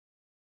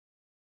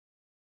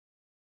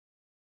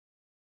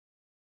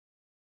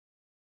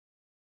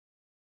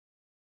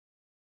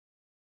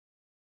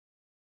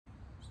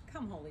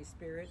Come, Holy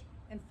Spirit,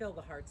 and fill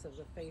the hearts of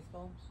the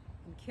faithful,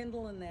 and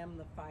kindle in them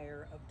the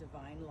fire of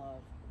divine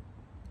love.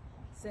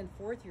 Send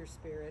forth your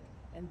Spirit,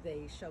 and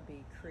they shall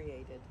be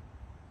created.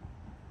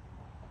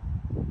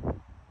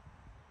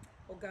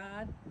 O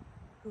God,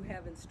 who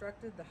have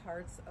instructed the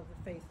hearts of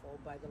the faithful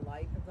by the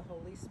light of the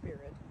Holy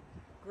Spirit,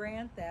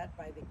 grant that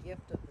by the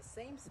gift of the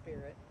same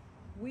Spirit,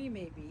 we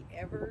may be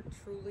ever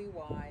truly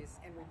wise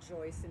and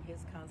rejoice in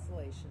his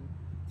consolation.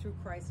 Through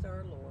Christ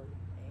our Lord.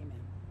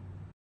 Amen.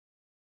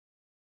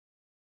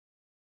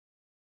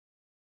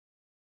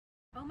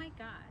 O my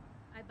God,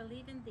 I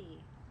believe in thee.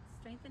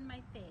 Strengthen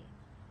my faith.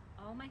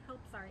 All my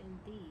hopes are in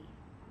thee.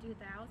 Do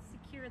thou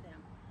secure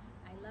them.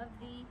 I love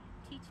thee.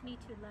 Teach me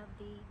to love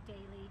thee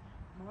daily,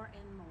 more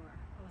and more.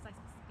 Oh, was I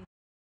supposed to be?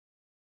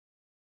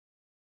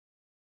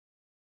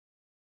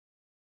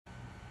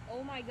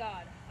 O my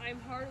God, I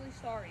am heartily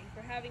sorry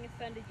for having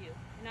offended you,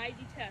 and I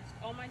detest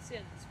all my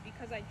sins,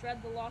 because I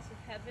dread the loss of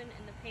heaven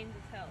and the pains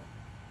of hell,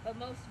 but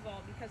most of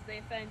all because they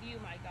offend you,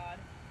 my God,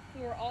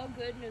 who are all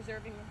good and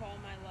deserving of all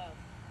my love.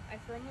 I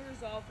firmly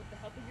resolve, with the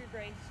help of your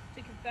grace,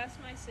 to confess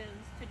my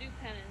sins, to do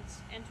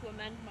penance, and to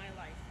amend my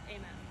life.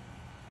 Amen.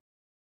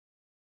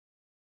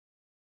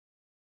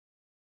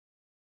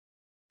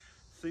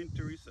 Saint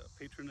Teresa,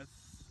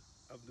 patroness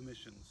of the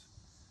missions,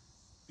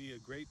 be a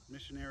great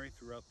missionary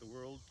throughout the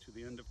world to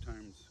the end of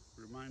times.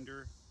 Remind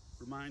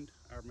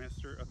our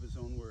Master of his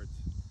own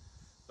words.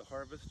 The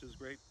harvest is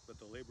great, but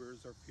the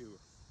laborers are few.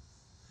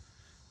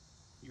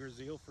 Your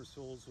zeal for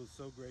souls was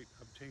so great,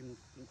 obtain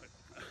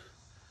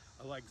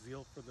a like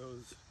zeal for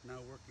those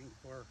now working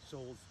for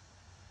souls,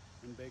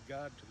 and beg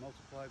God to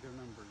multiply their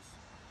numbers,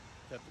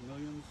 that the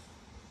millions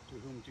to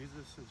whom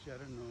Jesus is yet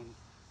unknown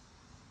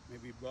may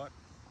be brought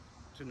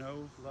to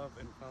know, love,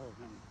 and follow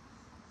him.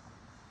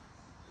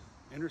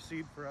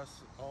 Intercede for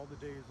us all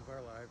the days of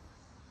our life,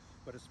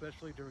 but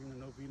especially during the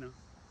Novena,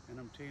 and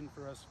obtain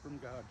for us from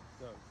God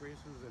the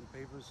graces and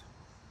favors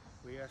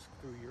we ask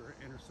through your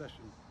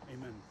intercession.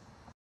 Amen.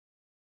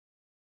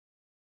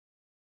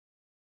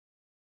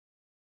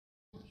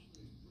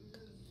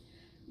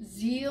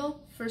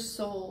 Zeal for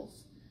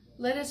souls.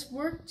 Let us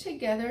work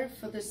together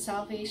for the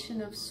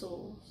salvation of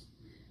souls.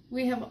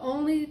 We have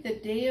only the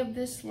day of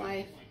this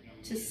life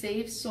to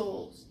save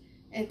souls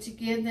and to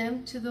give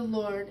them to the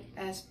Lord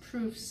as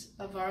proofs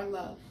of our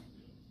love.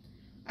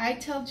 I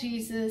tell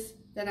Jesus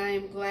that I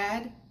am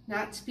glad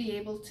not to be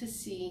able to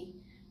see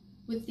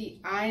with the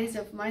eyes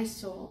of my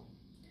soul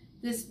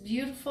this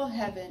beautiful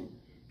heaven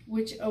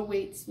which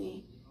awaits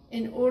me,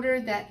 in order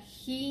that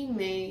he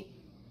may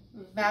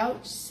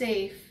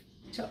vouchsafe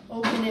to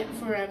open it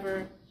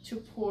forever to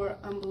poor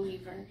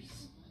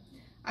unbelievers.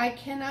 I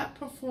cannot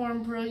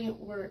perform brilliant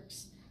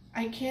works.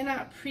 I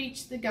cannot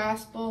preach the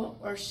gospel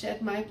or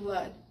shed my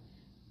blood.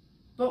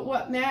 But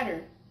what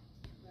matter?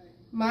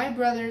 My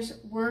brothers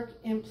work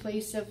in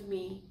place of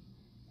me,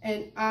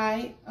 and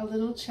I, a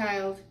little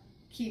child,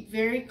 keep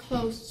very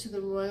close to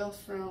the royal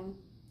throne.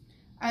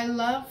 I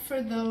love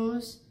for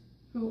those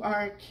who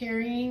are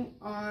carrying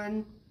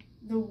on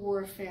the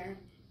warfare.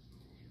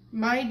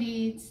 My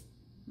deeds,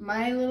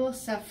 my little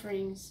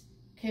sufferings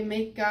can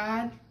make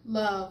God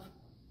love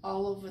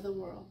all over the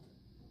world.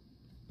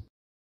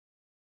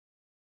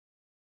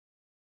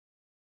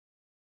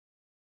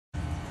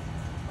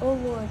 O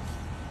Lord,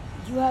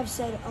 you have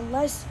said,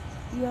 unless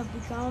you have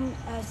become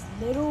as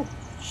little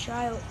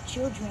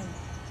children,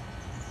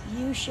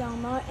 you shall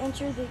not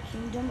enter the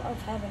kingdom of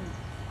heaven.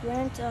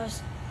 Grant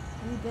us,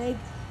 we beg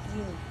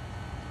you,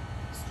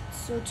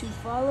 so to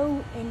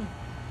follow in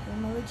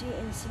humility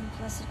and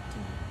simplicity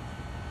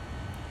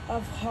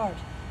of heart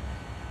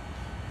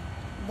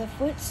the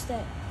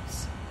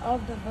footsteps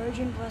of the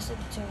Virgin Blessed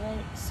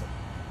Teresa,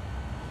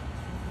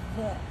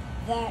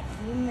 that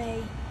we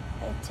may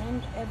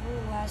attend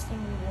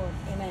everlasting reward.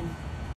 Amen.